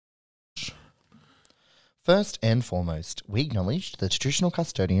First and foremost, we acknowledge the traditional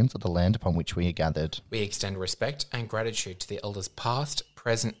custodians of the land upon which we are gathered. We extend respect and gratitude to the elders past,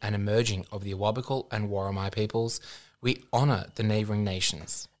 present and emerging of the Awabakal and Worimi peoples. We honour the neighbouring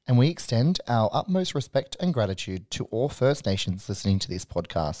nations. And we extend our utmost respect and gratitude to all First Nations listening to this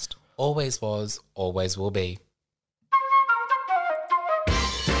podcast. Always was, always will be.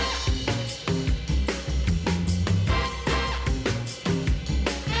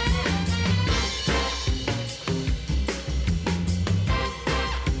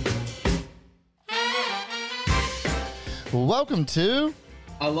 Welcome to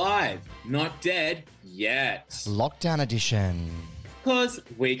Alive, not dead yet. Lockdown Edition. Because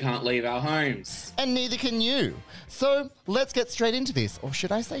we can't leave our homes. And neither can you. So let's get straight into this. Or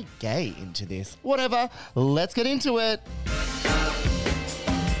should I say gay into this? Whatever. Let's get into it.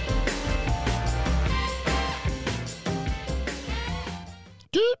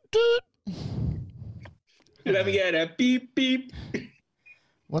 Doot, doot. Let me get a beep beep.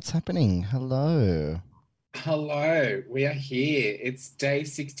 What's happening? Hello. Hello, we are here. It's day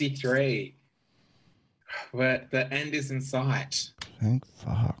 63. The end is in sight. Thank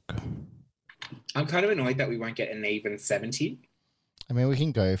fuck. I'm kind of annoyed that we won't get an even 70. I mean, we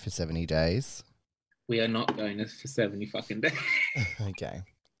can go for 70 days. We are not going for 70 fucking days. Okay.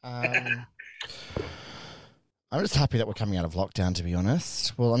 I'm just happy that we're coming out of lockdown, to be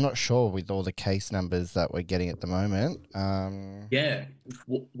honest. Well, I'm not sure with all the case numbers that we're getting at the moment. Yeah,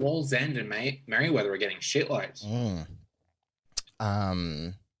 Wall's End and Merriweather are getting shitloads.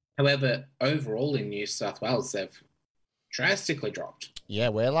 However, overall in New South Wales, they've drastically dropped. Yeah,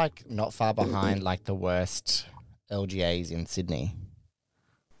 we're like not far behind like the worst LGAs in Sydney.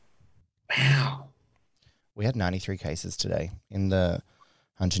 Wow. We had 93 cases today in the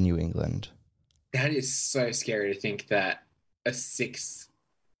Hunter, New England. That is so scary to think that a sixth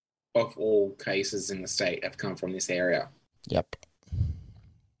of all cases in the state have come from this area. Yep.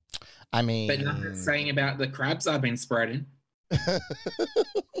 I mean... But nothing saying about the crabs I've been spreading. But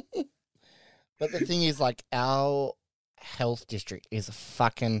the thing is, like, our health district is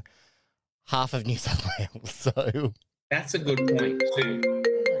fucking half of New South Wales, so... That's a good point, too.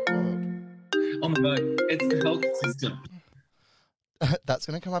 Oh my God, it's the health system. That's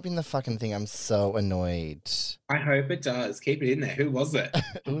going to come up in the fucking thing. I'm so annoyed. I hope it does. Keep it in there. Who was it?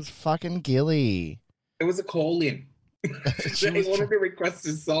 It was fucking Gilly. It was a call-in. They wanted to request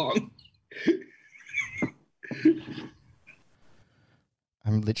a song.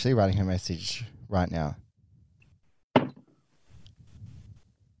 I'm literally writing her message right now.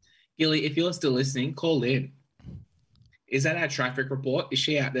 Gilly, if you're still listening, call in. Is that our traffic report? Is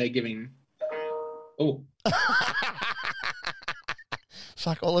she out there giving... Oh.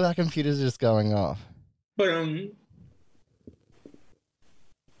 Fuck, all of our computers are just going off. But, are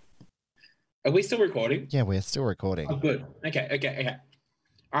we still recording? Yeah, we're still recording. Oh, good. Okay.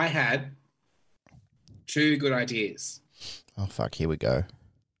 I had 2 good ideas. Oh, fuck, here we go.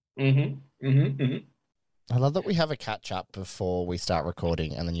 I I love that we have a catch-up before we start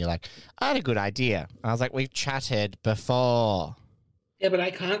recording, and then you're like, I had a good idea. And I was like, we've chatted before. Yeah, but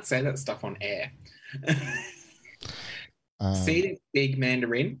I can't say that stuff on air. See this big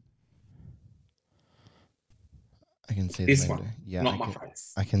mandarin? I can see this the one. Yeah, not my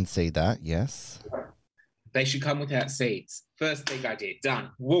face. I can see that, yes. They should come without seeds. First big idea, done.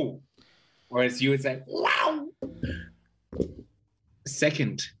 Woo. Whereas you would say, wow.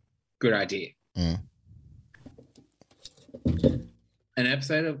 Second good idea. An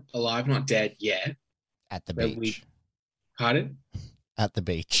episode of Alive Not Dead Yet. At the beach. Pardon? At the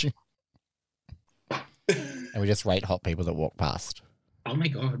beach. And we just rate hot people that walk past. Oh my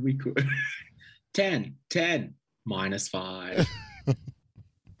God, we could. 10, -5.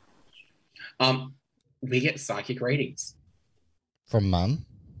 We get psychic ratings. From Mum?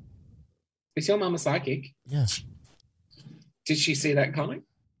 Is your mum a psychic? Yeah. Did she see that coming?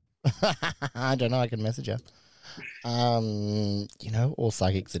 I don't know, I can message her. You know, all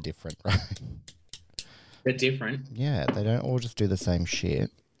psychics are different, right? They're different. Yeah, they don't all just do the same shit.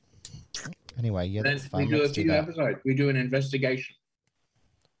 Anyway, yeah, that's fine. We do a few episodes. We do an investigation.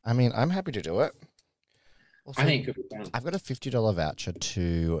 I mean, I'm happy to do it. Also, I think it could be fun. I've got a $50 voucher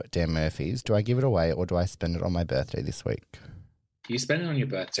to Dan Murphy's. Do I give it away or do I spend it on my birthday this week? You spend it on your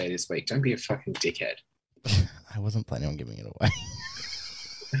birthday this week. Don't be a fucking dickhead. I wasn't planning on giving it away.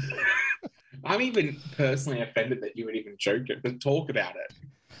 I'm even personally offended that you would even joke it, but talk about it.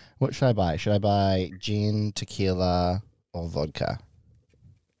 What should I buy? Should I buy gin, tequila, or vodka?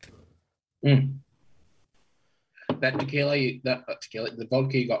 That tequila, the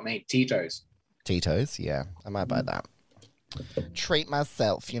vodka you got me, Tito's. Tito's, yeah. I might buy that. treat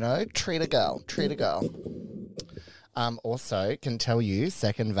myself, you know? Treat a girl. Treat a girl. Also, can tell you,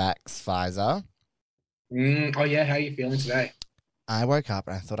 second vax Pfizer. Oh, yeah. How are you feeling today? I woke up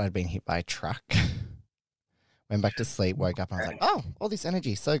and I thought I'd been hit by a truck. Went back to sleep, woke up and I was like, oh, all this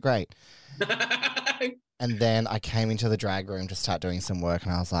energy, so great. And then I came into the drag room to start doing some work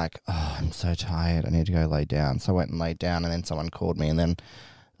and I was like, oh, I'm so tired. I need to go lay down. So I went and laid down and then someone called me and then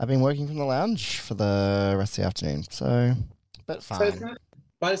I've been working from the lounge for the rest of the afternoon. So, but fine. So it's not,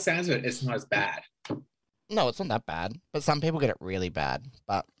 by the sounds of it, it's not as bad. No, it's not that bad. But some people get it really bad.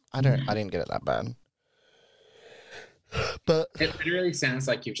 But I didn't get it that bad. But It really sounds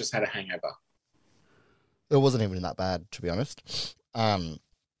like you've just had a hangover. it wasn't even that bad, to be honest. I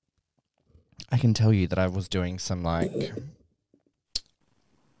can tell you that I was doing some like,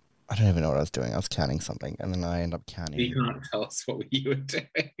 I don't even know what I was doing. I was counting something and then I ended up counting. You can't tell us what you were doing.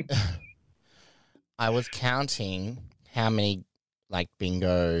 I was counting how many like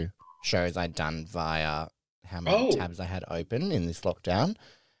bingo shows I'd done via how many tabs I had open in this lockdown.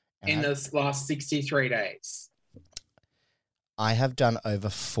 And In this last 63 days. I have done over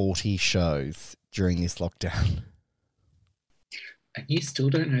 40 shows during this lockdown. And you still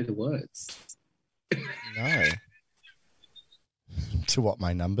don't know the words. No. To what,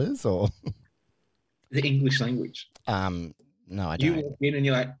 my numbers or? The English language. No, I You don't. walk in and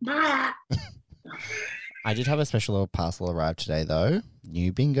you're like, "Ah!" I did have a special little parcel arrive today, though.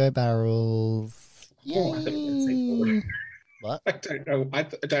 New bingo barrels. Oh, I thought you were gonna say Yay. forward. What? I don't know. I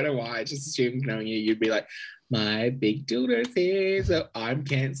don't know why. I just assumed knowing you, you'd be like, my big dildo's here, so I'm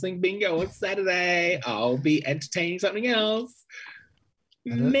cancelling bingo on Saturday. I'll be entertaining something else.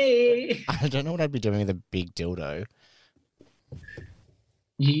 I don't- Me. I don't know what I'd be doing with a big dildo.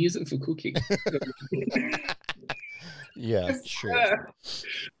 You use it for cooking. Yeah, sure.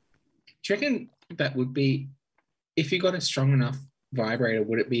 Do you reckon that would be, if you got a strong enough vibrator,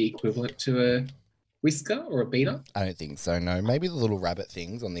 would it be equivalent to a whisker or a beater? I don't think so, no. Maybe the little rabbit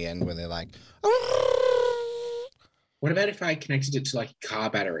things on the end where they're like, What about if I connected it to like a car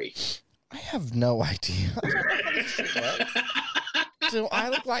battery? I have no idea. I don't know how this shit works. Do I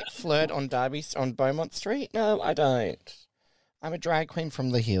look like Flirt on on Beaumont Street? No, I don't. I'm a drag queen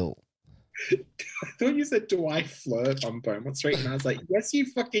from the hill. I thought you said, do I flirt on Beaumont Street? And I was like, yes, you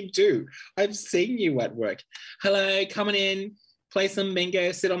fucking do. I've seen you at work. Hello, coming in, play some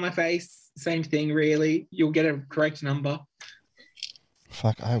bingo, sit on my face. Same thing, really. You'll get a correct number.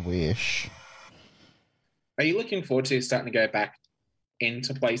 Fuck, I wish. Are you looking forward to starting to go back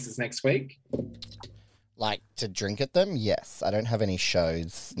into places next week? Like to drink at them? Yes. I don't have any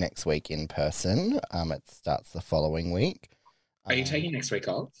shows next week in person. It starts the following week. Are you taking next week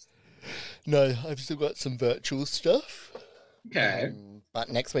off? No, I've still got some virtual stuff. Okay. But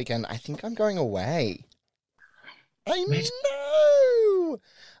next weekend, I think I'm going away. I Mate.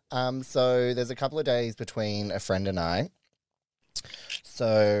 know. So there's a couple of days between a friend and I.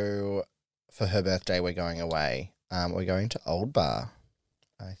 So for her birthday, we're going away. We're going to Old Bar,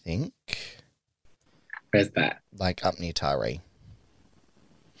 I think, Where's that? like up near Taree.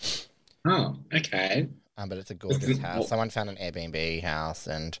 Oh, okay. But it's a gorgeous house. Someone found an Airbnb house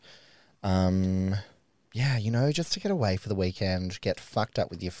and, yeah, you know, just to get away for the weekend, get fucked up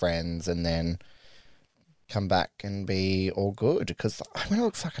with your friends and then come back and be all good because I'm going to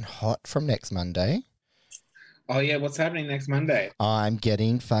look fucking hot from next Monday. Oh, yeah. What's happening next Monday? I'm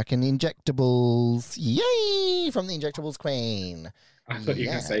getting fucking injectables. Yay! From the Injectables Queen. I thought you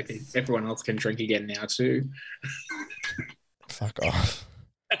were going to say Yes. everyone else can drink again now, too. Fuck off.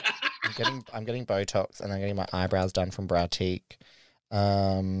 I'm getting Botox and I'm getting my eyebrows done from Browtique.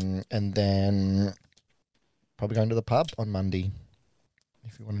 And then probably going to the pub on Monday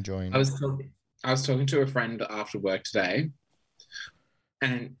if you want to join. I was talking to a friend after work today,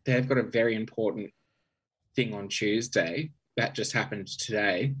 and they've got a very important thing on Tuesday that just happened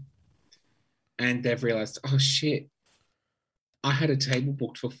today, and they've realized, oh shit, I had a table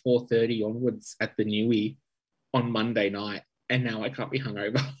booked for 4:30 onwards at the Newie on Monday night, and now I can't be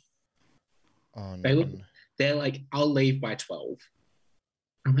hungover. Oh, They no. look, they're like, I'll leave by 12.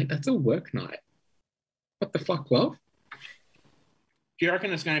 I'm like, that's a work night. What the fuck, love? Do you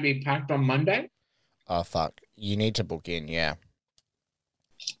reckon it's going to be packed on Monday? Oh, fuck. You need to book in, yeah.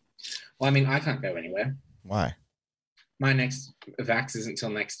 Well, I mean, I can't go anywhere. Why? My next vax isn't until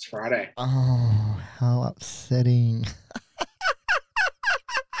next Friday. Oh, how upsetting.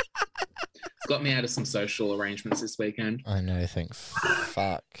 It's got me out of some social arrangements this weekend. I know, thank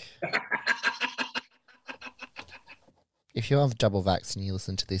fuck. If you have double vax and you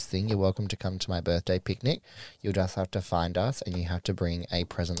listen to this thing, you're welcome to come to my birthday picnic. You'll just have to find us and you have to bring a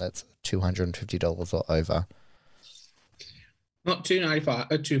present that's $250 or over. Not 295,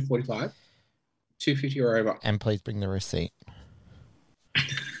 245, 250 or over. And please bring the receipt.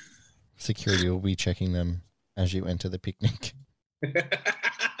 Security will be checking them as you enter the picnic.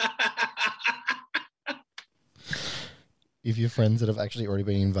 If your friends that have actually already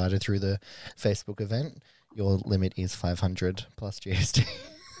been invited through the Facebook event, your limit is 500 plus GST.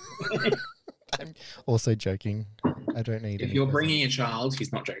 I'm also joking. I don't need. If you're bringing a child,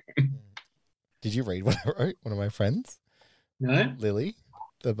 he's not joking. Did you read what I wrote? One of my friends, No. Lily,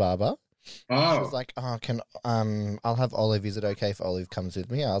 the barber. She Oh, was like, "Oh, I'll have Olive. Is it okay if Olive comes with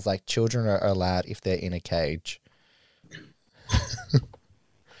me?" I was like, "Children are allowed if they're in a cage."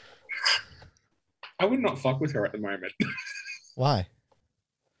 I would not fuck with her at the moment. Why?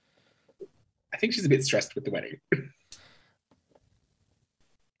 I think she's a bit stressed with the wedding.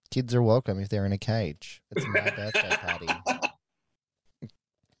 Kids are welcome if they're in a cage. It's my birthday party.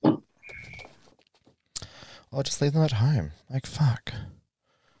 I'll just leave them at home. Like, fuck.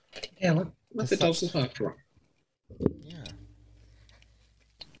 Yeah, let the There's dogs such- look after her. Yeah.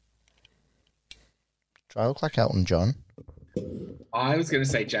 Do I look like Elton John? I was going to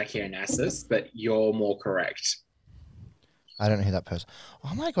say Jackie Onassis, but you're more correct. I don't know who that person.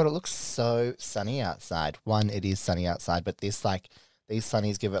 Oh my god, it looks so sunny outside. One, it is sunny outside, but these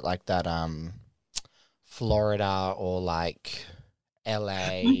sunnies give it like that Florida or like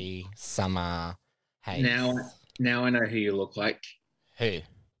LA summer haze. Now I know who you look like. Who?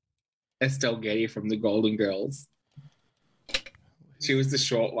 Estelle Getty from the Golden Girls. She was the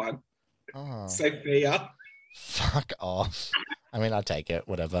short one. Oh, Sophia. fuck off. I mean, I'll take it.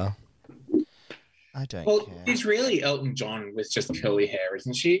 Whatever. I don't Well, care. she's really Elton John with just curly hair,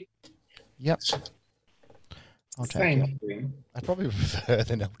 isn't she? Yep. I'll take Same it. thing. I'd probably prefer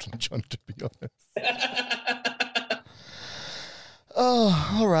than Elton John, to be honest.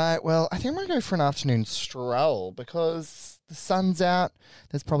 Oh, all right. Well, I think I'm going to go for an afternoon stroll because the sun's out.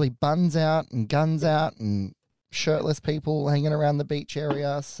 There's probably buns out and guns out and shirtless people hanging around the beach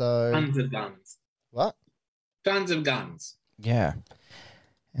area. So, Tons of guns. what? Tons of guns. Yeah.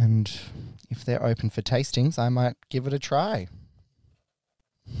 And if they're open for tastings, I might give it a try.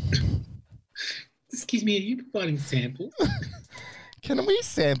 Excuse me, are you providing samples? Can we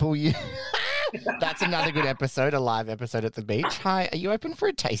sample you? That's another good episode, a live episode at the beach. Hi, are you open for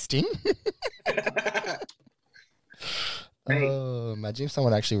a tasting? Hey. Oh, imagine if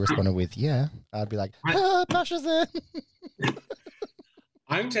someone actually responded with, yeah. I'd be like, Pasha's in.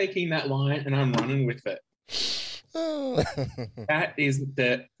 I'm taking that line and I'm running with it. Oh. That is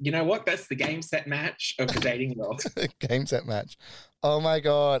you know what? That's the game set match of the dating world. Game set match. Oh my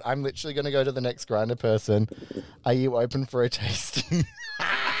God. I'm literally going to go to the next grinder person. Are you open for a tasting?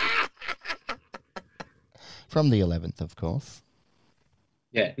 From the 11th, of course.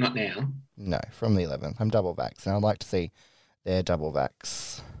 Yeah, not now. No, from the 11th. I'm double vax, and I'd like to see their double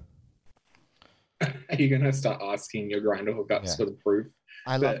vax. Are you going to start asking your grinder hookups Yeah. for the proof?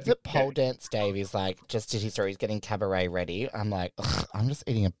 I love that Pole Dance Dave is like, just did his story, he's getting cabaret ready. I'm like, ugh, I'm just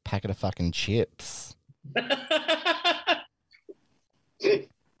eating a packet of fucking chips. Is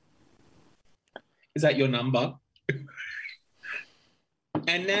that your number?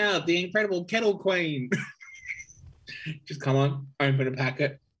 And now the incredible Kettle Queen. Just come on, open a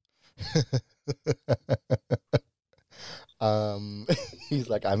packet. He's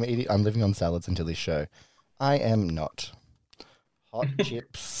like, I'm living on salads until this show. I am not. Hot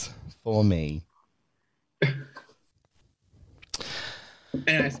chips for me.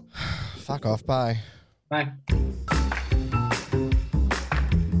 Anyways, Fuck off, bye. bye.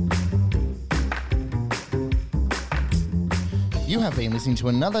 You have been listening to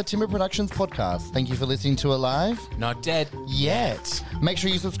another Timber Productions podcast. Thank you for listening to Alive Not dead. Yet. Make sure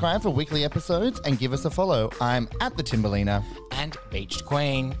you subscribe for weekly episodes and give us a follow. I'm at the Timberlina. And Beached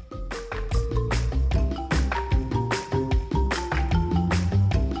Queen.